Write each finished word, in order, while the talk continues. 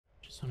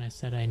when I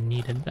said I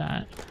needed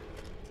that.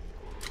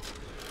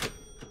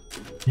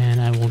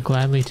 And I will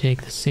gladly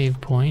take the save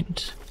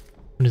point.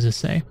 What does it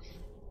say?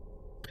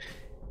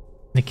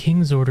 The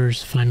king's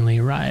orders finally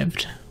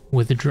arrived.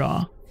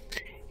 Withdraw.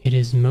 It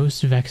is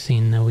most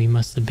vexing that we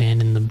must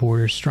abandon the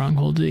border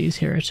stronghold to these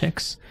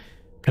heretics.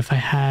 But if I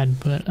had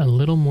but a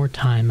little more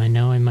time, I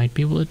know I might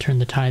be able to turn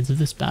the tides of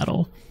this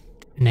battle.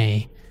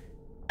 Nay,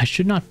 I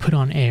should not put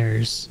on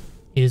airs.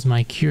 It is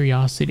my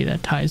curiosity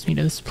that ties me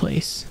to this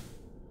place.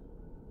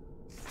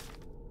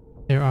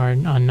 There are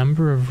a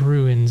number of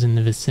ruins in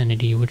the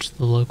vicinity which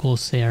the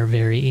locals say are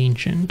very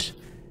ancient.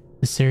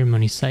 The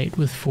ceremony site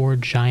with 4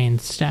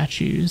 giant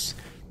statues,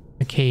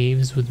 the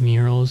caves with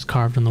murals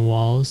carved on the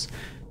walls,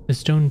 the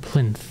stone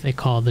plinth they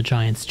call the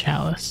Giant's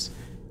Chalice.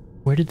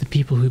 Where did the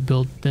people who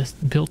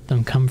built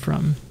them come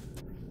from?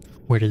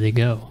 Where did they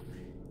go?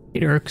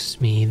 It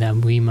irks me that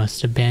we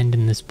must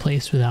abandon this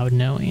place without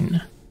knowing.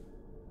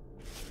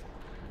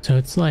 So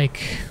it's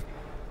like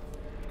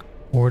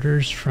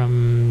orders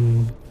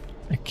from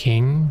a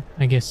king,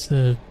 I guess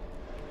the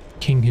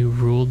king who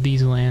ruled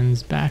these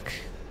lands back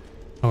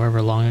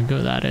however long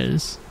ago that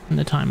is in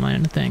the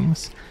timeline of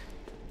things.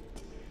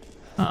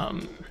 But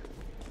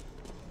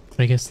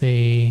I guess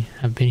they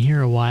have been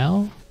here a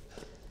while.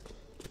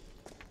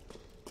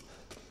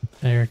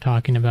 They're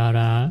talking about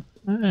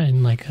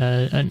like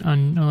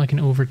an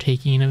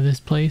overtaking of this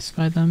place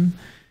by them.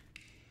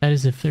 That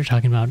is if they're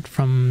talking about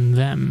from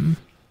them.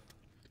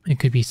 It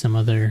could be some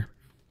other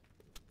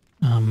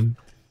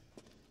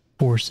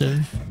force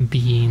of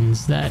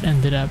beings that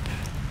ended up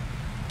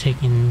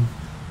taking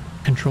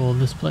control of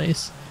this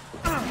place.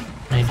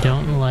 I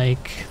don't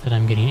like that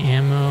I'm getting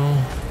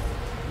ammo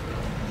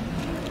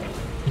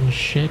and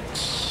shit.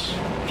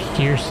 I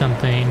hear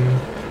something.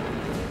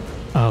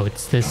 Oh,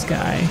 it's this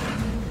guy.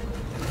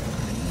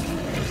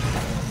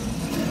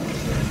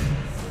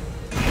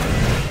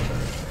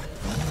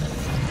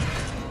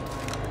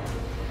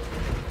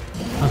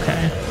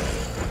 Okay.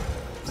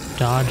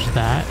 Dodge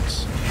that.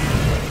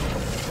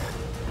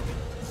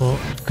 Well,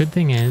 good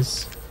thing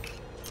is,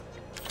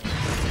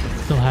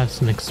 still have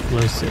some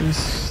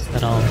explosives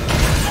that I'll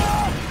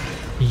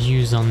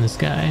use on this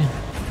guy.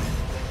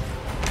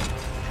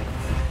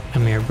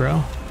 Come here,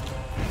 bro.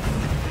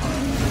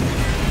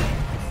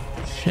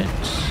 Shit.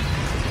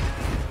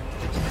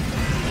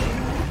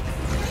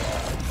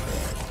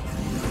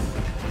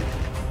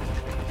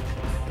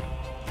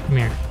 Come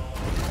here.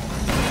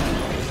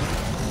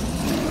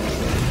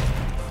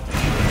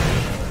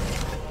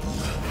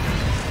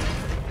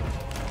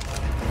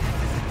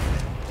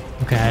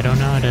 Okay, I don't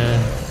know how to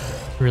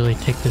really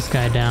take this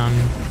guy down.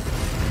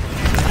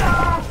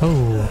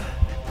 Oh.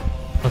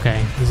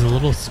 Okay, he's a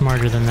little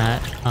smarter than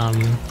that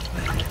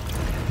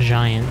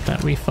giant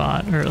that we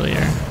fought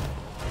earlier.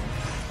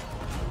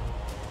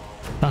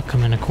 Fuck,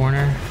 I'm in a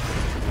corner.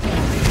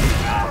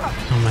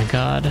 Oh my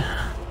god.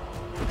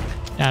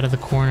 Out of the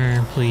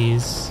corner,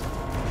 please.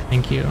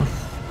 Thank you.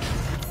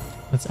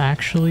 Let's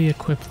actually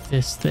equip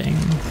this thing.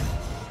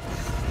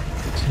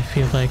 So I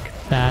feel like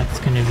that's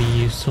gonna be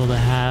useful to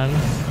have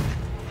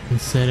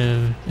instead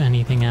of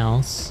anything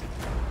else.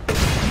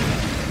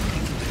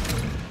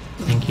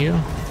 Thank you.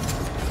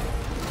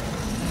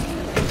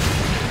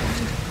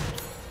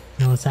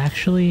 Now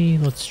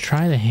let's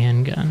try the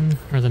handgun,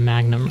 or the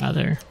Magnum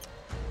rather.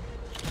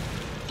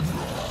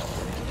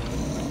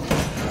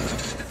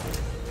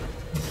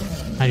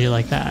 How do you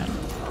like that?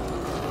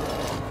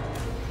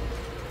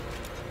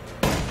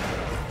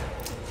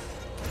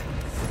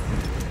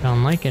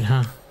 Don't like it,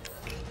 huh?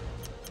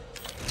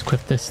 Let's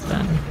equip this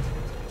then.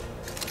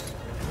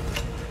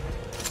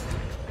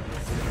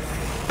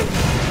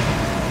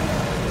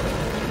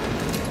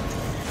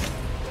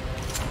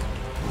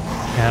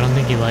 Yeah, I don't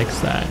think he likes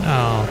that.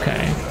 Oh,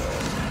 okay.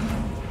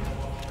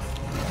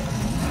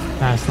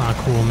 That's not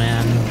cool,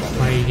 man.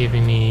 Why are you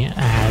giving me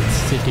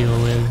ads to deal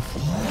with?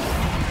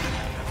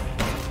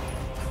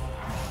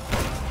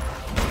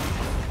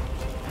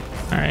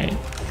 Alright.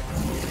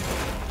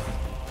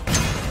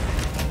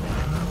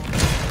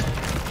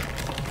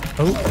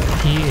 Oh,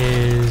 he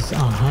is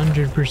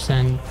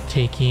 100%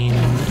 taking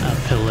a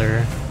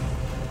pillar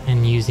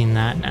and using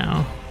that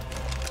now.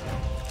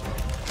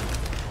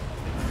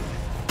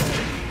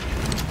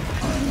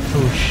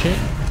 Oh shit.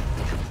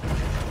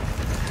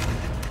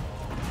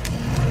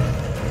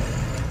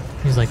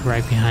 He's like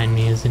right behind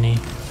me, isn't he?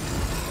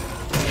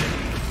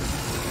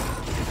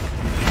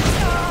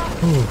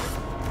 Ooh.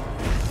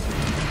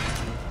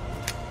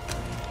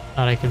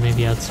 Thought I could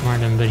maybe outsmart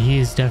him, but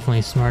he's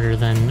definitely smarter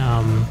than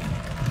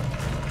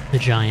the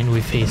giant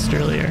we faced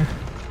earlier.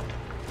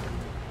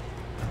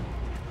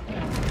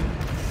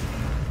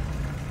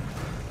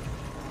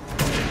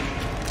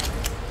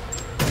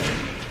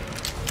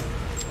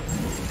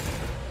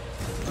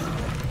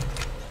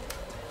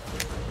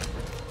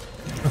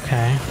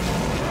 Okay.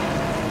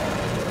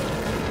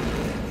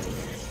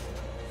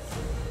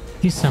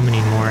 He's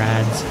summoning more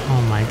ads.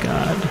 Oh my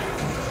god.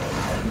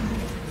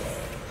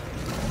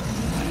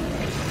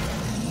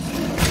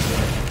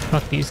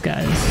 Fuck these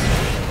guys.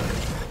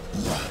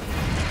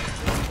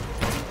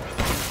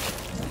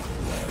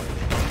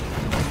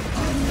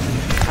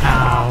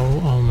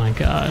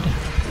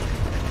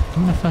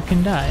 I'm gonna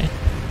fucking die.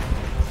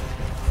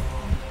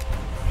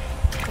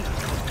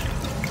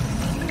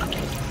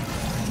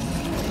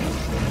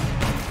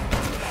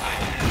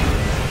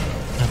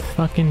 I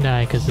fucking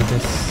die because of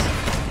this.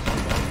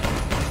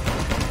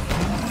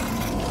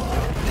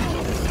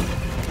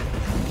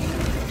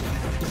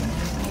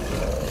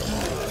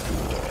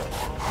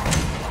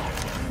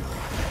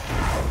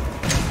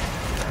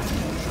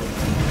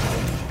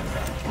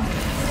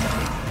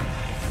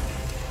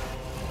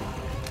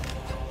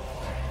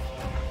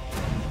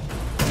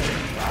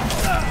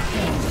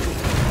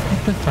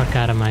 Get the fuck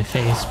out of my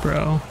face,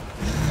 bro.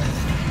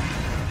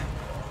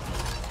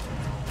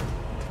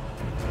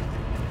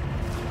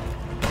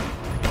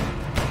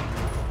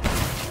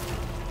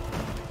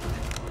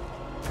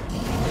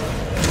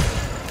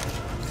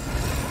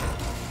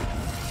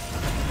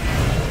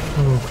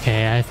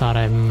 Okay, I thought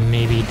I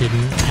maybe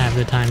didn't have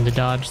the time to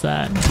dodge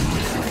that.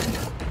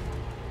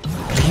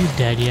 Are you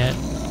dead yet?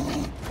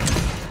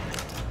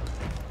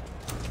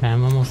 Okay,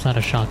 I'm almost out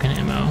of shotgun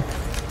ammo.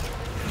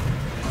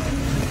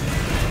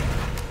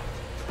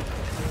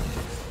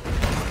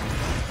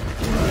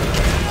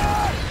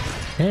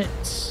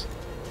 Hits.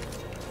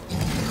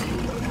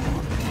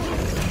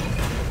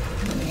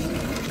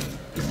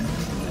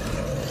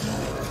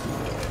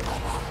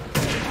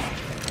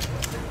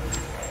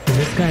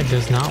 This guy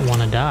does not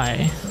want to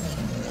die.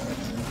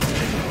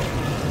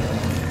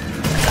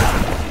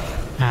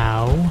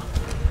 Ow.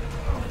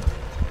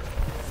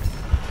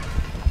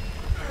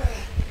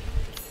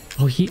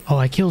 Oh,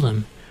 I killed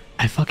him.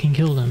 I fucking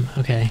killed him.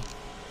 Okay.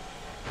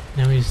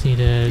 Now we just need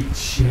to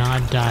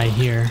not die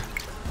here.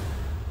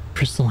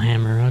 Crystal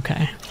hammer,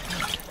 okay.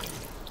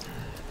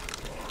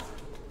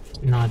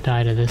 Not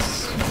die to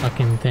this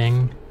fucking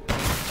thing.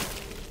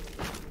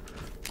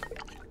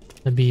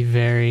 It'd be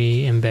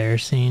very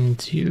embarrassing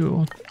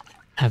to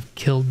have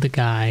killed the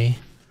guy,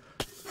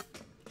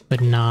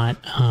 but not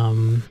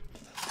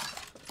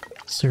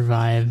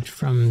survived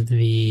from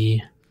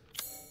the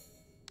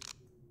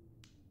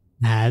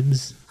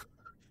ads.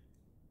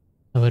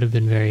 That would have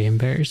been very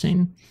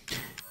embarrassing.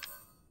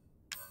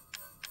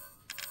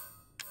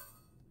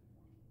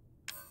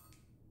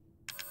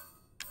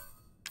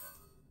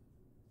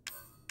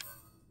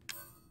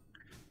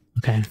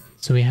 Okay,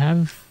 so we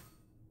have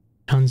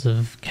tons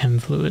of chem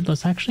fluid.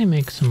 Let's actually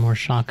make some more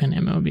shotgun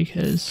ammo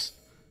because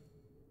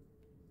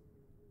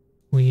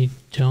we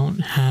don't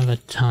have a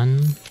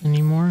ton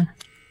anymore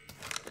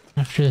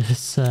after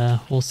this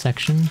whole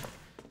section.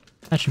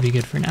 That should be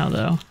good for now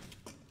though.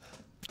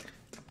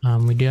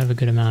 We do have a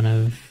good amount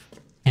of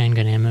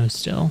handgun ammo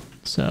still,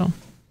 so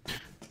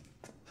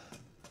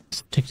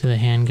stick to the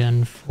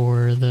handgun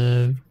for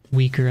the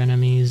weaker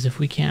enemies if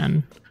we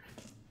can.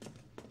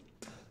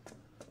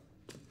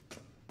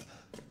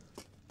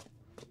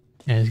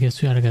 Yeah, I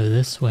guess we gotta go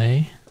this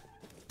way.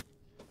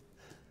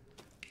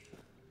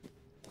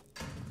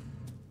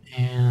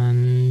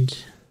 And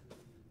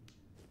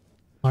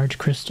large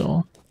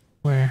crystal.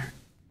 Where?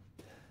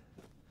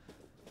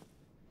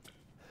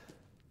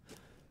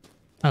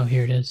 Oh,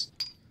 here it is.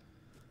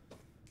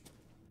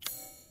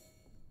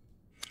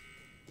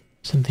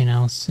 Something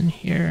else in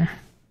here.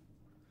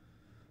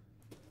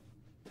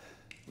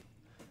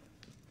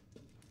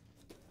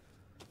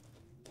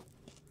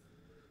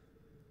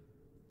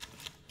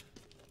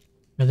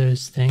 Are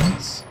those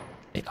things?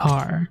 They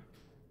are.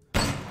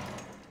 Is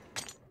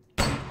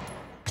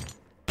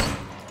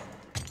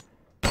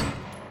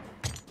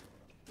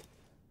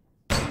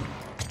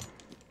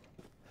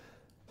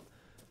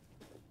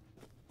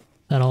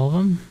that all of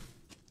them?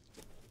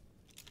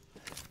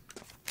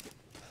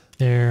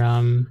 They're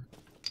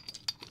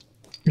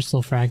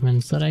crystal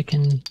fragments that I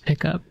can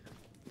pick up.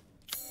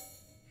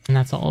 And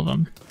that's all of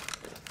them.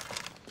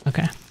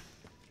 Okay.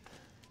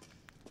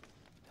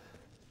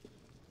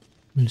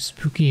 A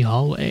spooky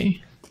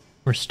hallway,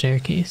 or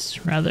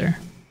staircase, rather.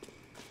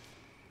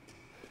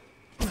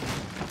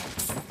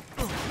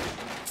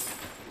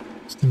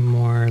 Some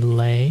more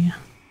lay.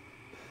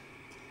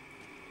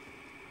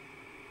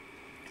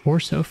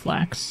 Torso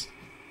flax.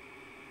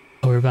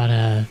 Oh, we're about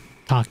to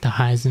talk to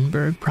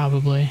Heisenberg,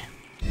 probably.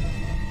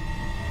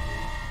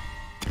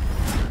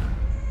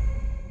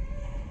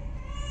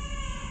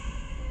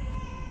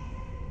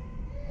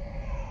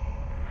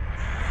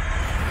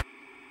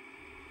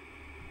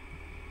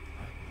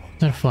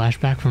 Is that a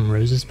flashback from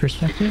Rose's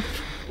perspective?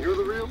 You're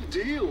the real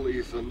deal,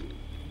 Ethan.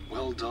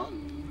 Well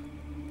done.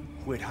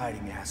 Quit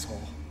hiding,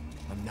 asshole.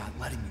 I'm not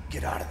letting you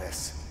get out of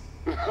this.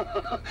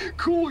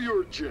 Cool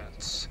your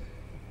jets.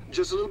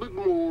 Just a little bit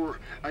more,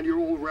 and you're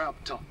all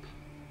wrapped up.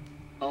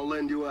 I'll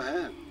lend you a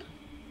hand.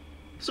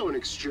 So in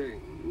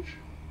exchange...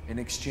 In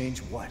exchange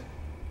what?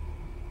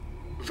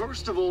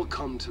 First of all,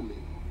 come to me.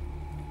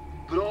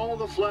 Put all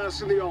the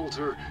flasks in the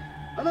altar,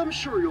 and I'm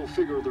sure you'll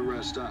figure the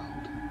rest out.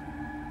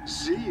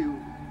 See you,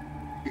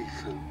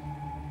 Ethan.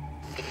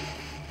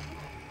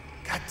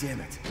 God damn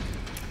it.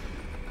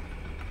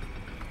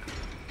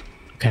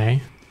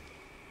 Okay.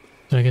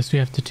 So I guess we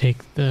have to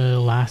take the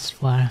last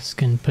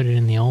flask and put it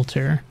in the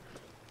altar.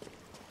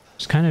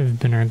 It's kind of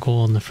been our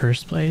goal in the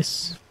first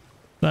place,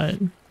 but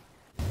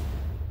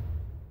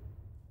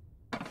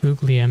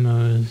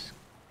Guglielmo's.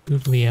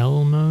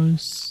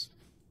 Is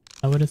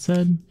that what it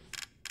said?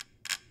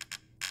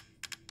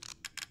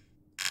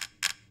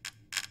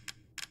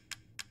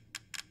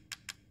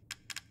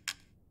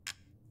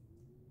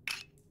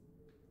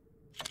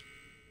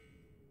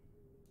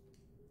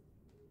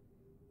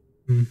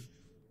 I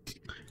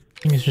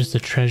think it's just a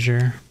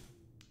treasure.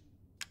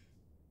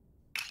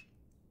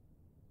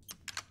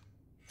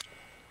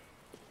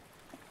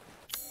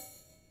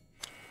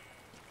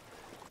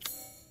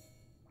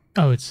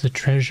 Oh, it's the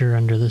treasure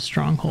under the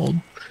stronghold.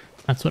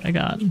 That's what I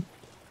got.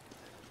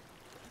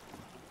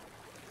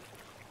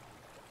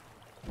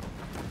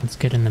 Let's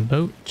get in the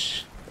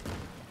boat.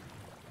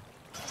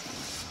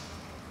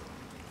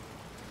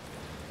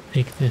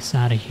 Take this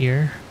out of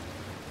here.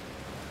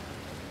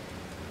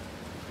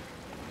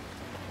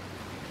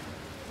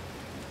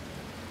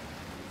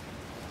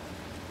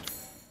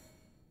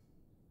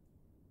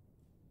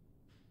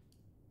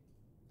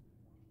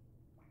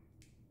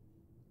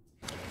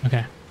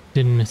 Okay,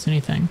 didn't miss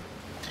anything.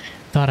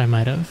 Thought I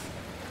might have,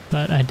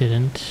 but I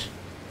didn't.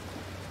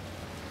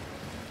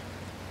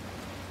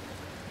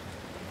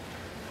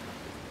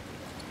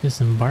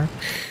 Disembark.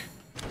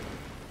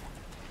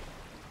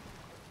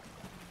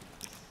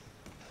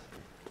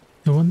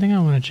 The one thing I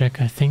want to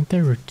check, I think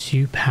there were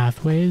 2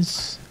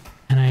 pathways,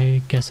 and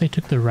I guess I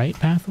took the right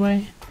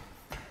pathway,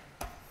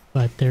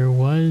 but there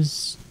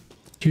was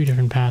 2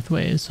 different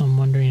pathways, so I'm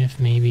wondering if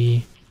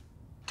maybe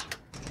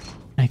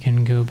I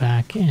can go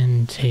back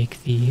and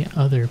take the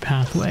other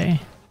pathway.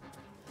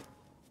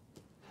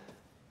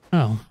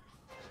 Oh,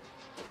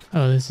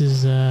 this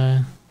is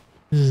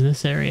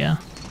this area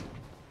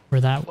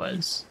where that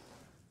was.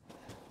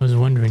 I was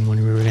wondering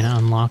when we were gonna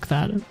unlock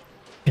that.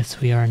 Guess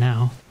we are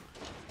now.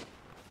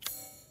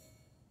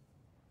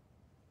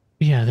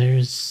 Yeah,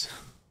 there's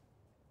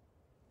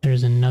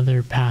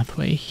another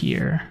pathway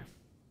here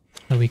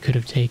that we could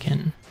have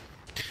taken.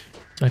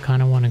 So I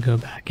kind of want to go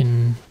back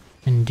and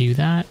do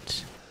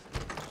that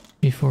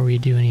before we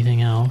do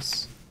anything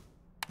else.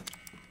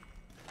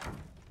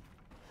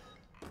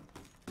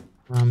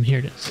 Here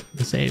it is,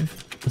 the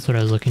save. That's what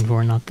I was looking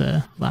for, not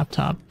the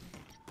laptop.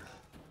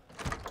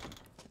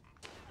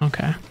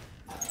 Okay.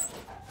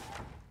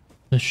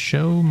 The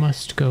show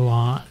must go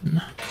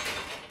on.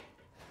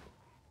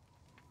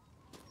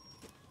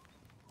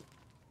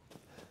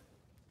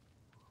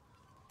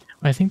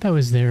 I think that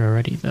was there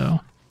already,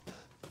 though.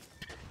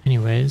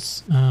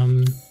 Anyways,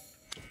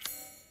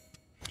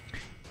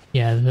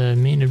 yeah, the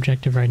main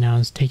objective right now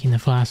is taking the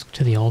flask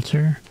to the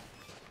altar.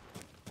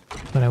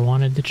 But I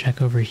wanted to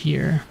check over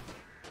here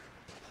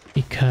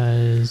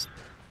because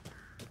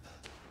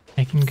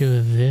I can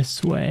go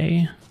this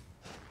way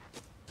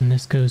and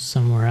this goes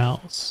somewhere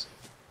else.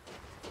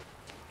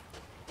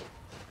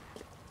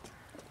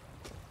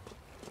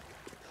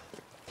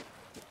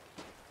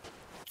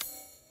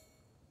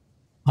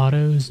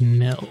 Otto's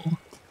Mill.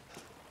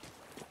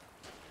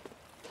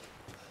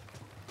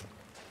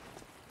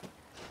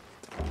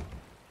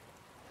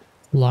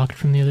 Locked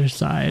from the other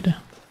side.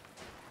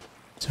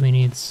 So we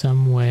need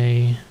some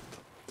way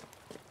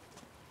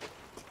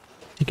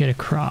to get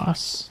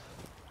across.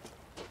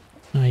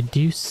 Now I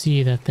do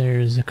see that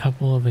there's a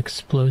couple of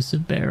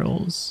explosive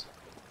barrels.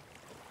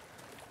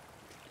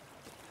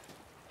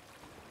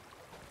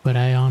 But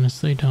I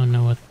honestly don't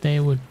know what they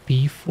would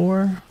be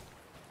for.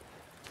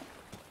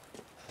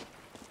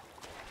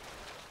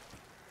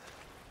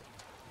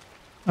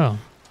 Oh,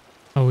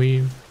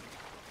 we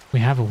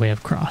have a way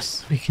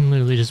across. We can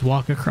literally just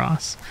walk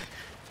across.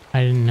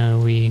 I didn't know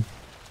we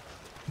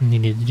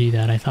needed to do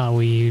that. I thought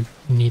we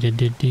needed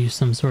to do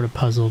some sort of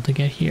puzzle to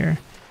get here.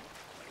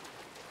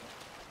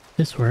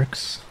 This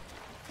works.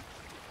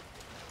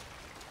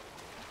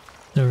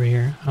 Over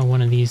here. Oh,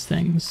 one of these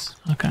things.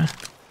 Okay.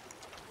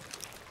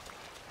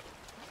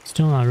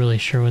 Still not really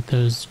sure what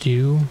those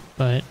do,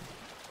 but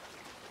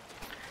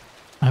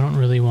I don't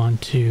really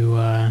want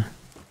to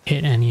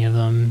hit any of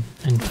them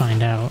and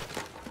find out.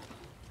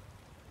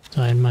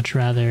 So I'd much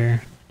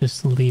rather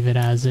just leave it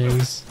as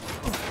is.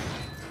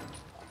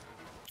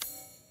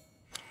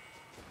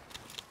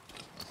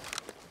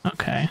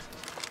 Okay.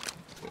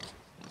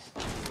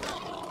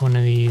 One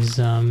of these,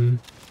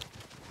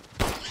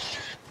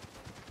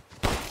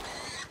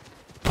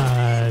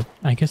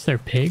 I guess they're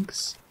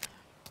pigs.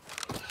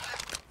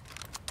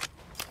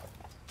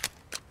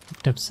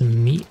 Picked up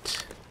some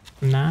meat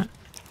from that.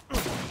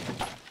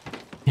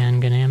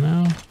 Handgun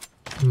ammo.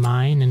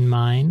 Mine and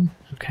mine.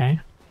 Okay.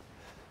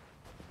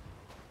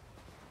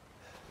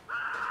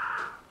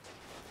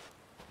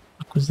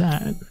 What was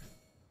that?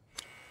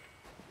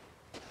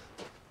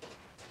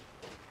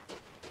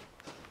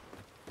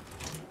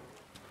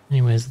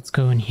 Anyways, let's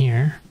go in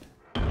here.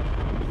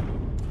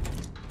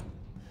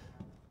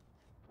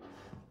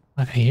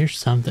 Okay, here's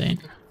something.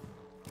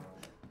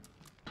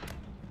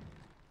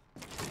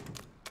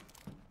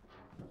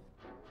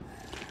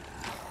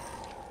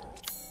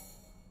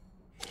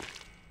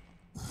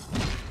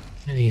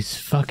 These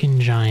fucking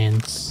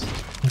giants. I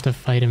have to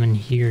fight them in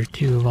here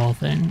too, of all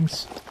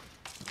things.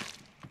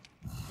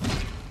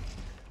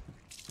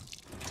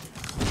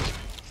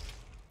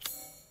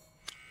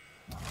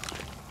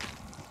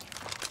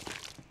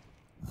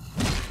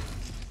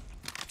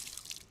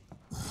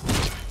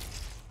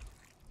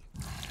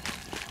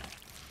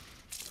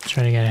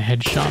 try to get a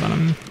headshot on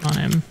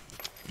him.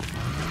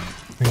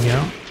 There we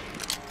go.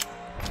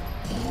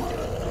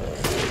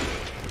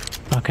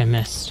 Fuck, I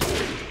missed.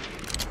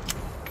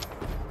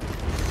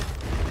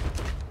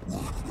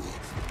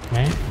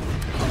 Okay.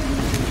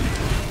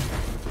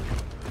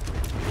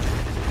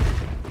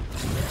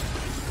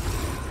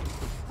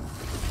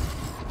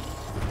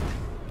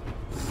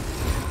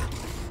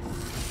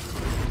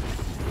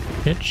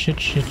 Shit.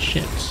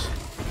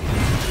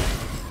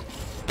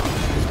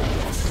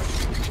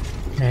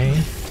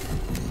 Okay.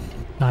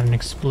 Got an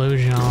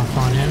explosion off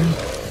on him.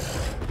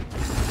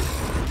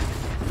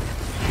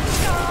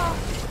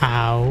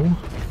 Ow.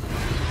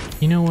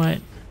 You know what?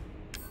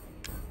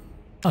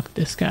 Fuck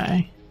this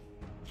guy.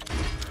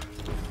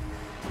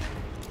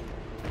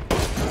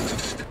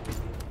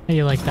 How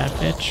you like that,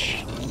 bitch?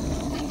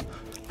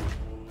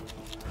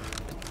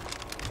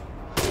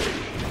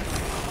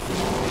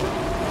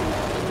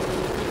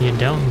 You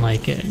don't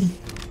like it.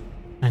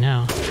 I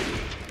know.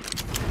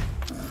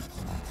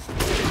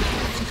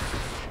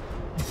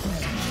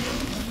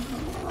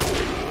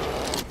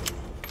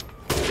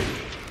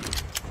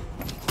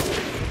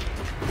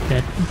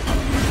 Dead.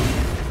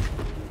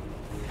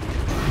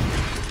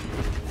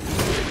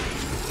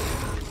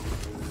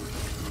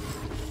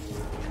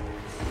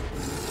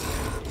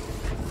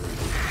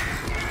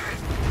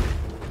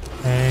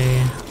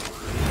 Okay.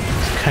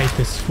 Let's kite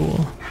this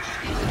fool.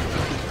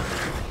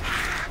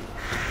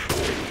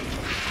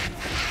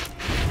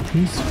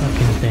 These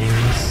fucking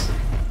things.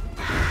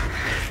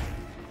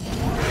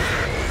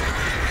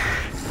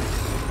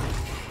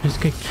 Just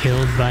get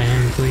killed by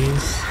him,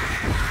 please.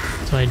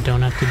 So I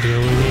don't have to deal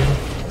with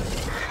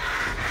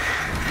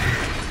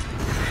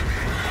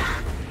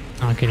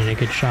you. Not getting a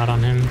good shot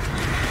on him.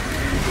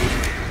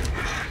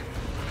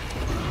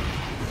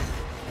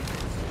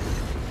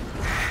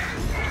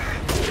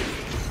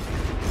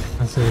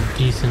 That's a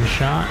decent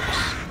shot.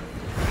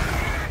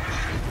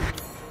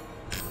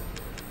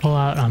 Pull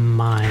out a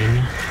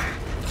mine.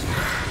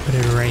 Put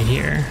it right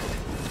here.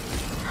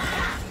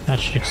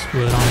 That should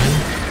explode on him.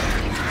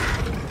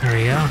 There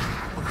we go.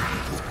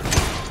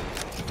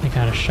 I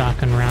got a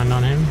shotgun round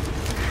on him.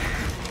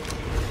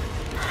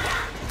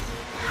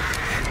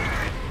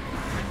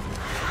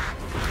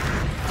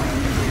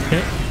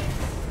 Okay.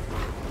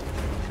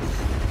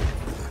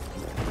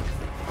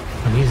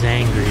 Oh, he's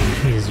angry.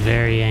 He's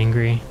very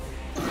angry.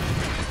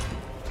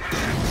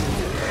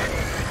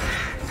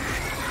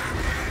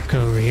 Let's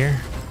go over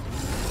here.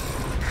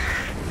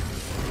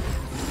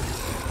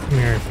 Come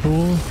here,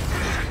 fool.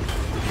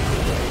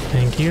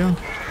 Thank you.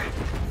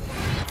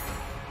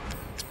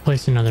 Let's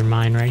place another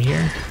mine right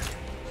here.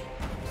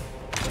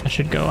 That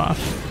should go off.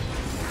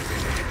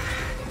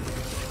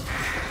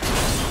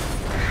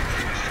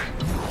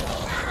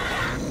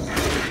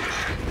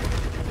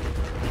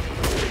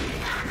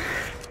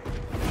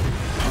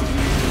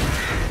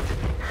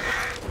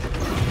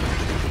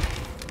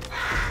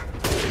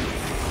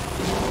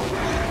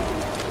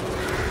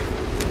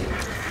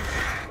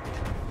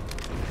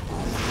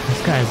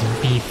 This guy's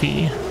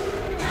beefy.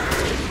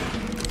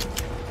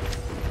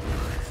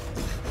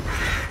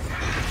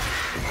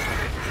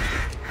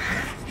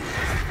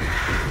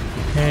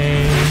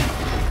 Okay.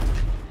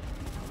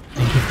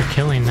 Thank you for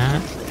killing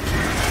that.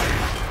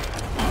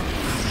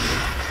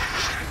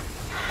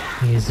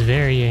 He's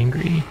very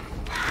angry.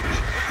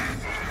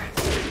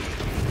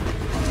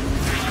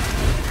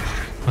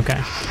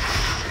 Okay.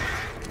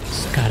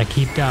 Just gotta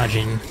keep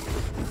dodging.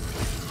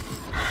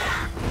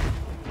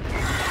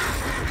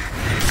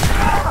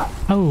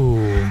 Oh,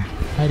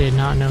 I did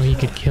not know he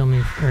could kill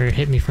me or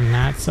hit me from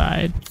that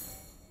side.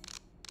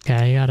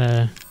 Okay,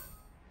 I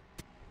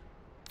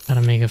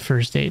gotta make a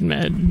first aid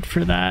med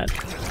for that.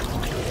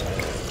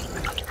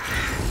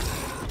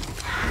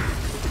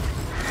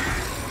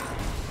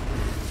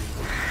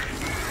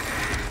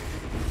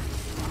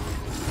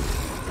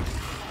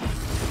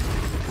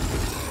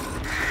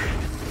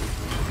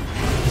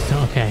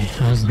 Okay,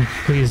 I was like,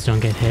 please don't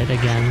get hit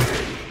again.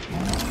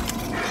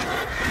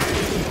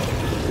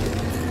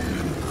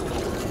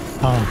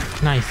 Oh,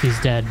 nice, he's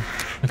dead.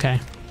 Okay.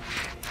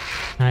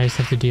 Now I just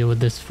have to deal with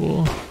this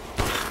fool.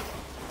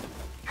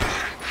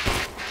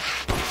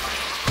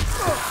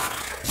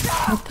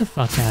 Get the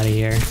fuck out of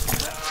here.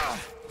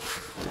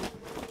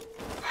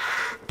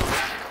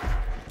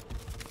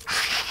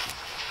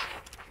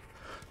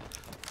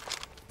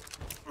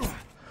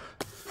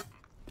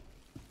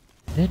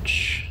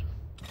 Bitch.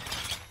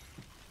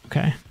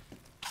 Okay.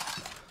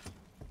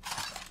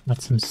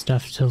 Got some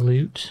stuff to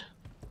loot.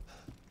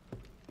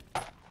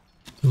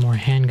 Some more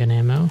handgun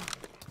ammo.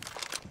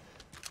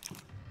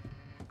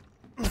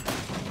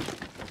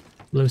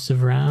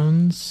 Explosive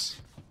rounds.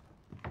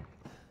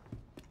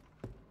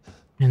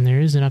 And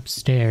there is an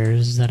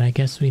upstairs that I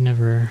guess we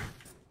never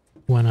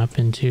went up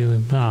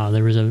into. Oh,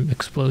 there was an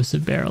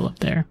explosive barrel up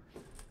there.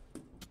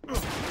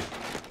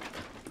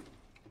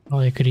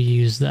 Probably could have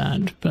used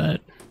that, but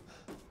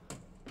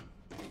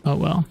oh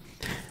well.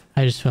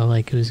 I just felt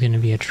like it was going to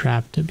be a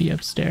trap to be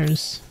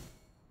upstairs.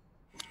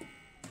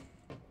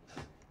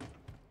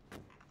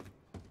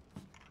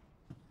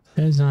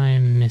 because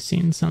I'm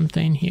missing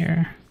something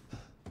here.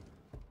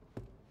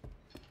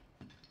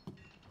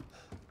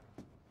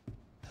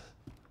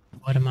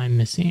 What am I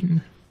missing?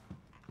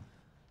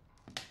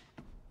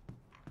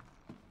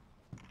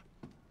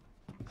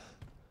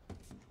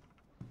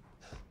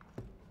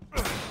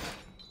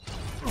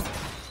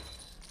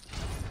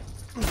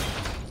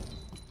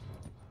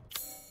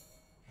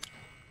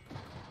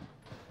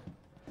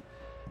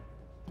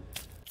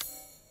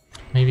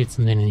 Maybe it's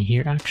something in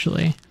here,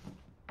 actually.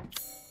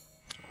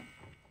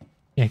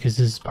 Yeah, because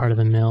this is part of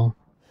the mill.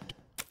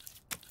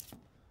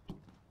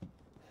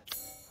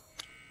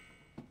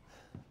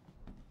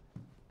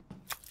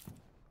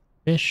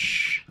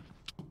 Fish.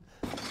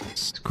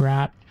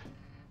 Scrap.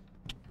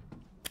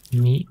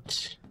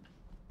 Meat.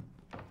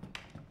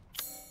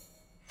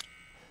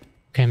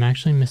 Okay, I'm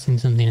actually missing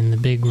something in the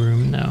big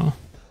room, though.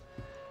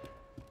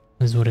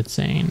 Is what it's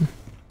saying.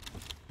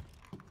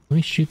 Let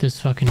me shoot this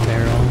fucking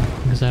barrel,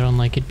 because I don't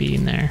like it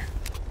being there.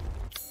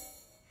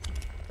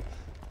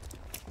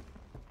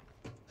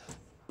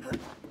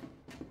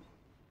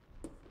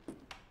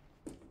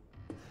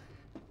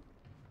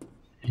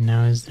 And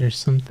now is there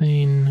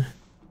something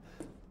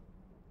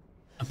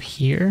up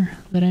here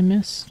that I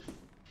missed?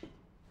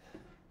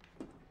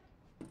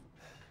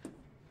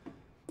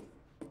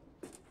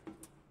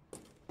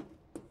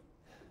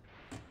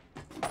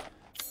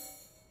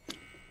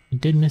 I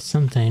did miss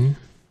something.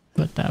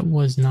 But that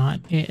was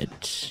not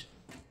it.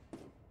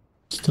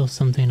 Still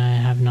something I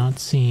have not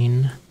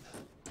seen.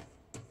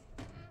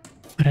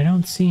 But I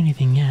don't see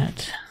anything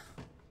yet.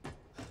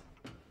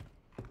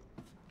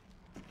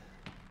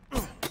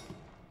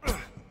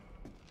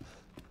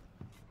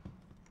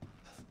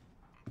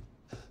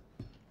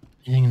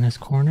 Anything in this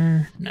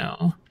corner?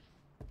 No.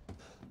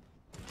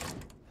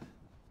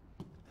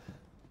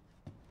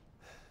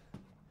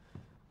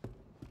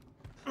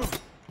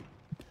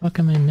 What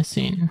am I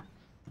missing?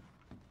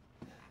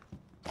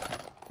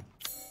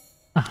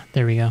 Ah,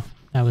 there we go.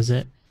 That was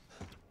it.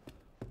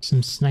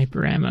 Some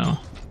sniper ammo.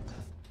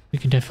 We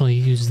could definitely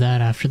use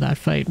that after that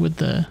fight with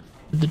the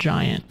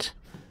giant.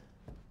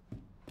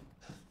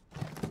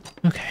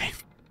 Okay.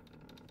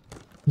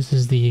 This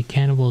is the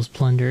Cannibal's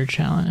Plunder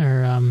challenge,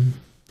 or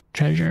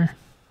treasure.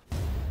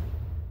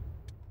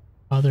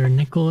 Father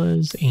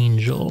Nicola's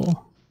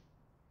Angel.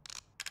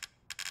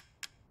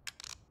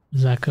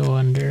 Does that go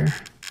under?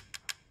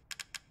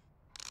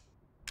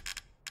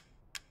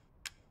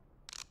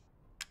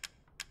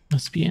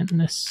 Must be in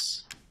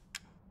this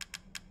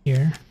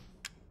here.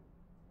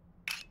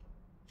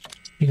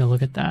 Take a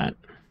look at that.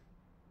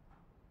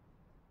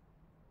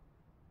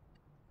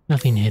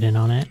 Nothing hidden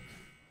on it.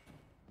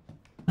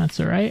 That's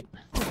alright.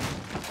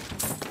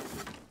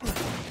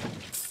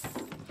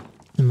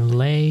 Some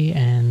lay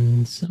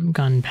and some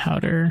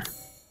gunpowder.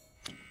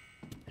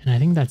 And I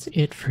think that's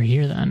it for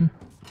here then.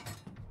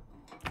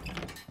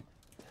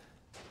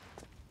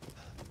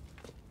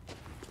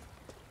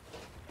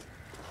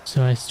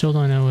 So I still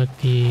don't know what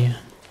the...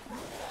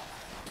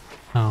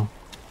 Oh.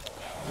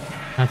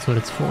 That's what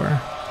it's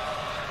for.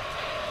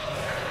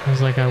 I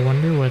was like, I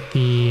wonder what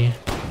the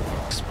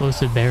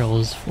explosive barrel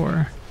is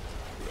for.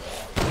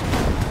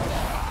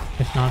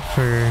 If not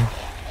for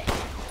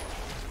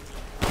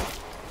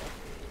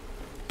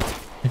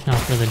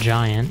the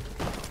giant,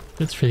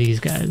 it's for these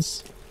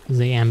guys, because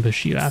they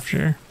ambush you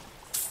after.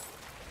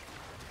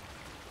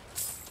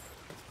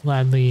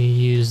 Gladly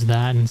use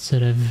that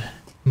instead of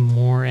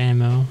more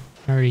ammo.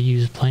 I already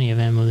used plenty of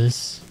ammo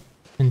this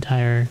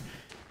entire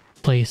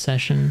play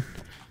session.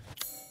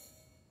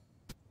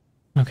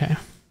 Okay.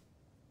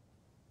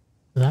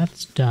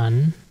 That's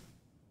done.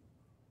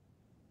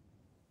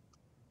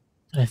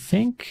 I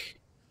think,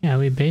 yeah,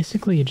 we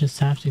basically just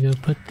have to go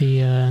put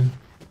the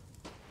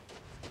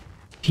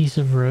piece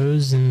of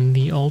rose in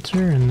the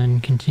altar and then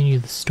continue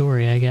the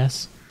story, I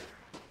guess.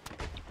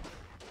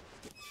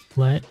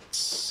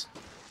 Let's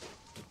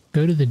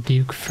go to the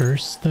Duke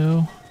first,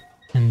 though,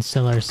 and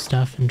sell our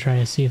stuff and try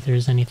to see if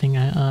there's anything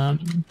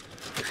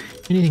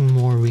anything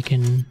more we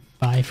can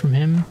buy from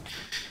him,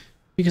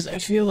 because I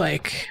feel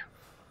like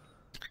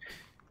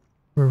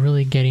we're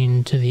really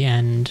getting to the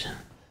end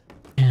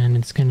and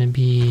it's going to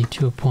be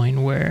to a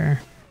point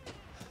where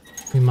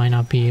we might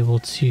not be able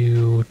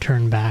to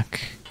turn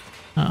back.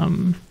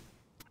 You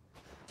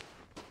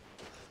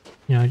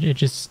know, it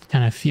just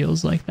kind of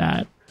feels like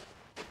that.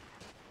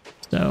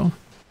 So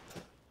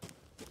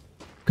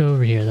go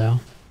over here though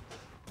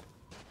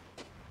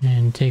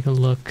and take a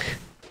look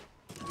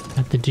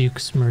at the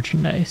Duke's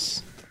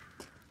merchandise.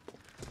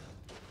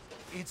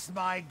 It's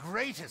my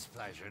greatest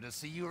pleasure to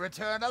see you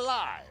return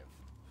alive.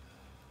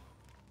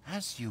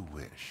 As you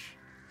wish.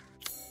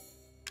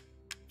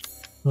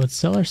 Let's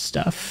sell our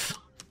stuff.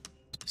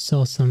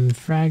 Sell some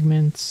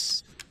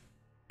fragments,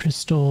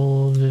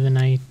 crystal,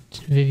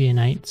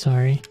 vivianite,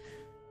 sorry.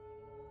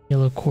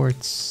 Yellow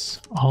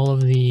quartz, all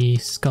of the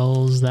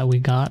skulls that we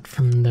got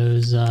from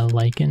those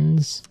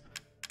lichens.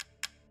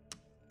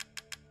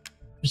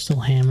 Crystal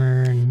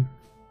hammer and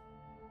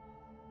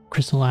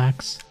crystal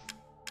axe.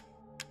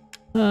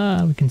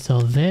 We can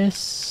sell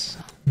this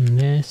and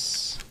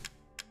this.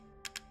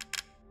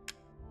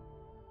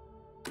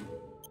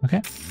 Okay.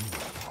 You want to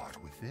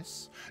part with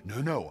this?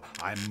 No,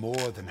 I'm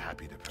more than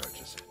happy to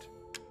purchase it.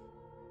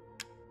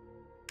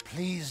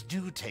 Please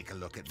do take a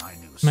look at my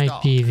new Might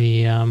stock. be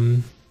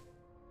the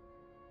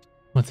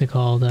what's it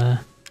called?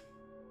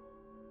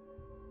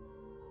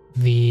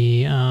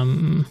 The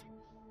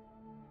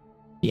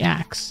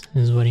axe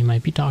is what he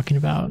might be talking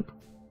about.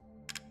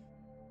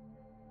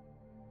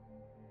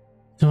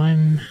 So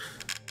I'm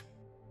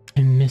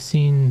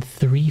missing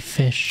 3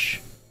 fish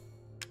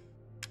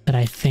that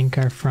I think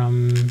are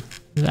from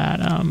that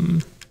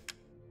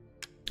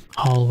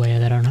hallway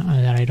that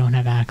I don't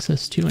have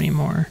access to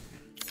anymore.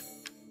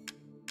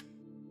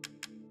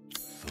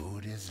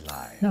 Food is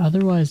life.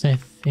 Otherwise, I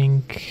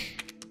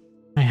think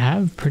I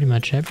have pretty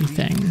much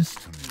everything. Leave this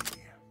to me.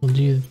 We'll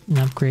do an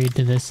upgrade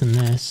to this and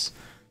this,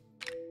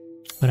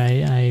 but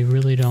I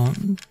really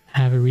don't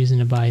have a reason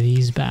to buy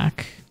these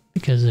back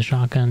because the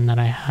shotgun that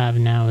I have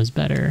now is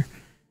better.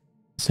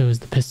 So is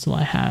the pistol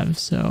I have,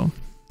 so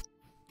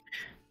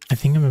I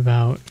think I'm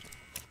about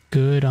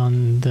good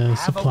on the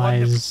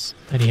supplies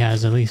that he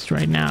has, at least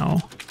right now.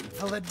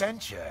 Full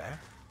adventure.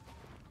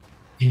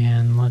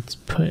 And let's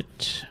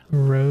put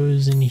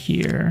Rose in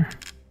here.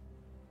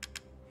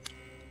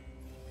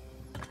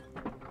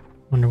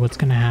 Wonder what's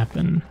gonna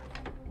happen.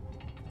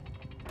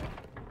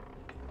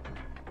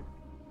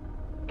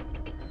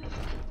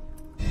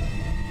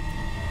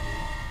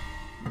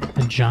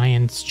 The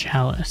Giant's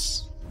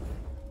Chalice.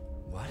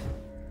 What?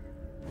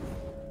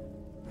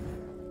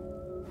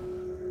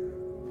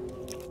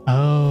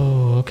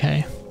 Oh,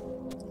 okay.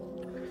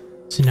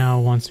 So now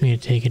it wants me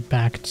to take it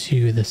back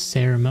to the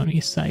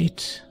ceremony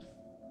site.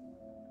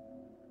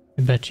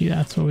 I bet you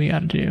that's what we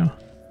gotta do.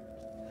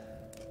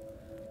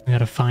 We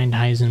gotta find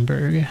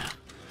Heisenberg,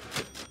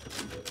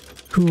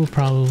 who will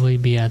probably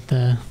be at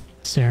the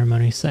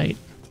ceremony site.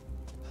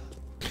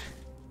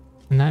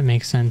 And that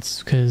makes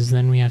sense, because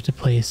then we have to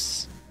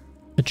place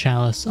the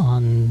chalice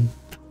on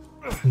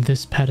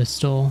this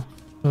pedestal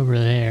over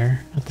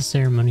there at the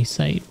ceremony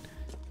site.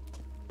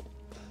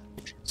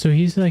 So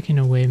he's like in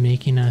a way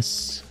making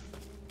us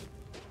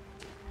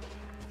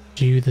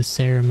do the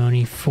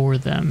ceremony for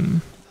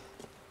them.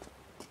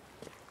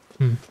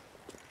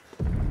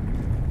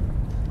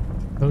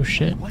 Oh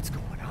shit. What's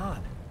going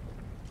on?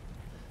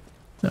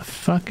 The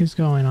fuck is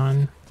going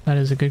on? That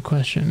is a good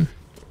question.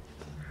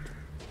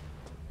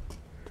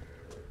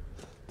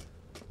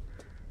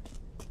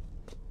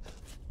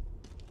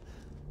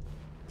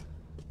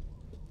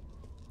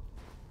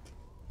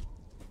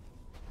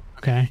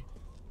 Okay.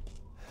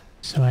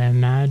 So I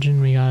imagine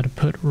we gotta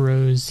put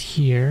Rose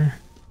here.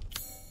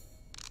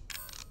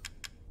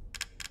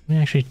 Let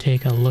me actually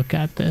take a look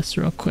at this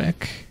real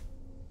quick.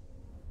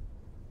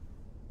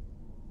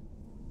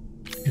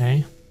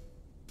 Okay.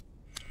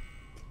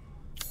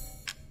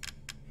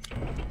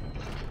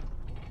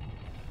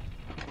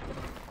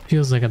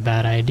 Feels like a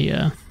bad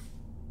idea.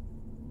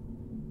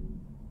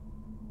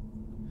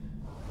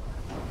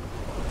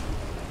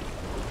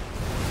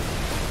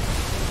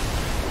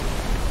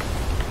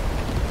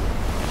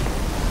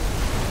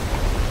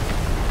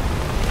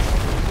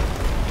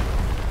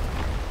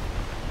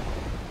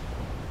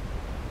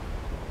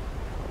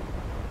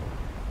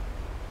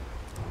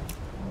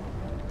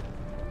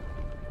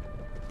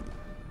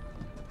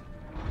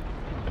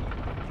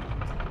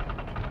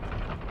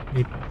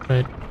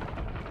 But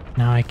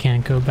now I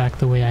can't go back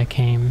the way I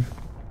came.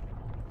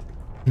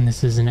 And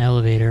this is an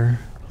elevator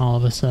all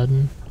of a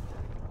sudden.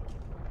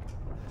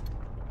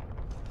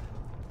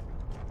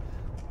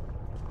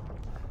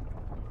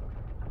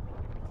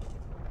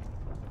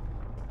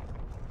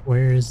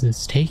 Where is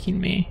this taking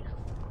me?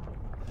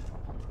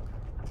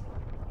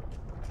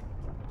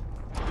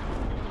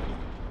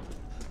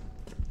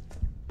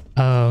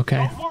 Oh,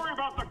 okay. Don't worry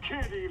about the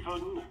kid,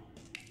 Ethan.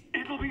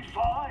 It'll be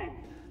fine.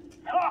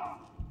 Ha!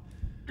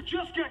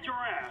 Just get your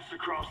ass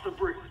across the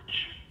bridge.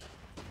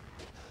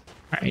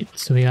 Alright,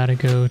 so we gotta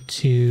go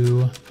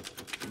to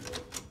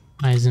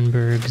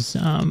Heisenberg's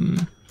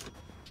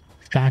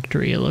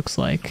factory, it looks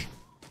like.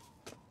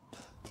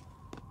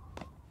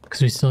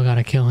 Because we still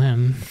gotta kill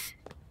him.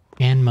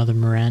 And Mother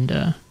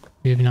Miranda.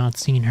 We have not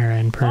seen her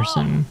in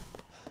person.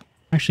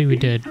 Actually, we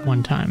did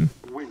one time,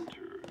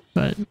 Winters,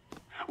 but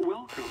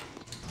welcome.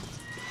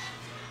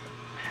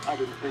 I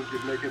didn't think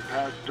you'd make it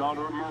past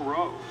Daughter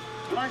Moreau,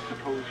 but I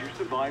suppose you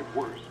survived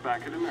worse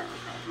back in America,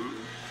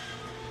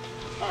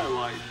 I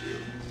like you.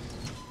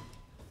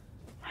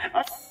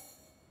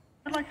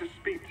 I'd like to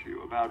speak to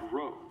you about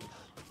Rose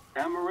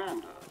and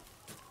Miranda.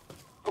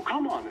 Oh,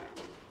 come on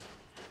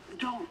in.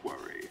 Don't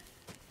worry.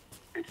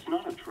 It's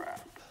not a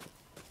trap.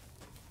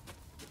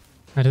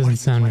 that doesn't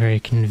sound very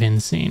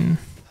convincing.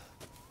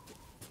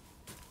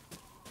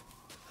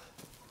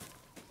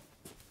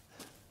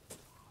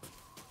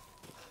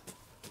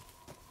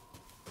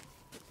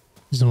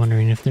 Just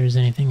wondering if there's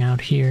anything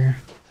out here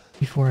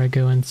before I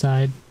go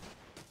inside.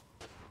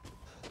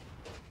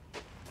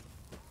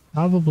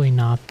 Probably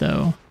not,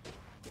 though.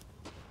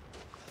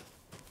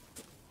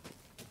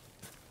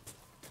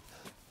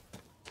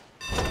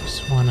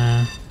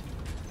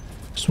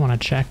 Just wanna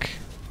check,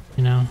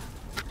 you know.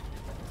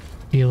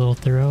 Be a little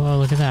thorough. Oh,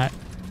 look at that.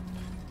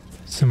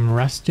 Some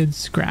rusted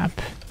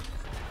scrap.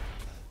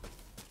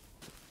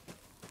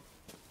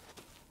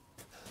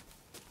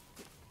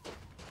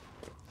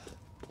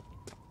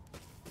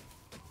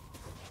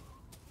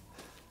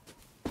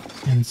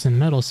 And some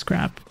metal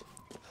scrap.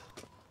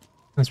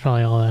 That's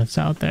probably all that's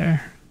out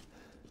there.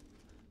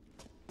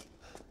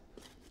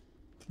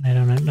 I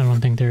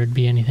don't think there would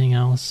be anything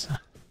else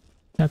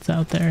that's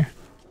out there.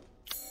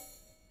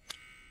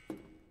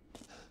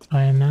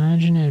 I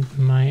imagine it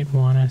might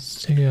want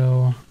us to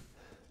go...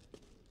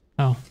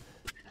 Oh,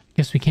 I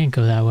guess we can't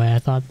go that way. I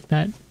thought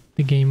that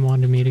the game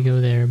wanted me to go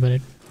there, but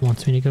it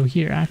wants me to go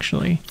here,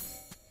 actually.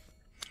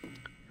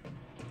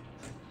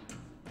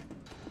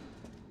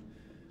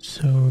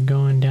 So we're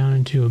going down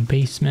into a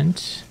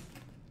basement.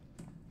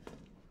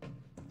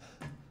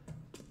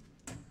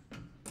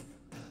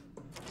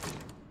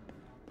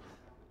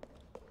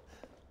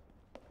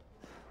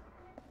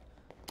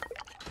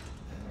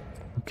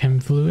 Chem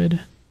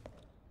fluid.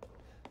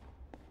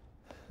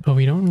 But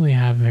we don't really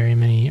have very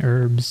many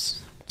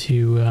herbs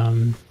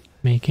to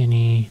make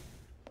any,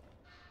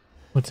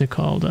 what's it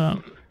called,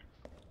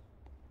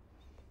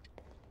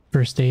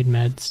 first aid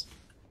meds.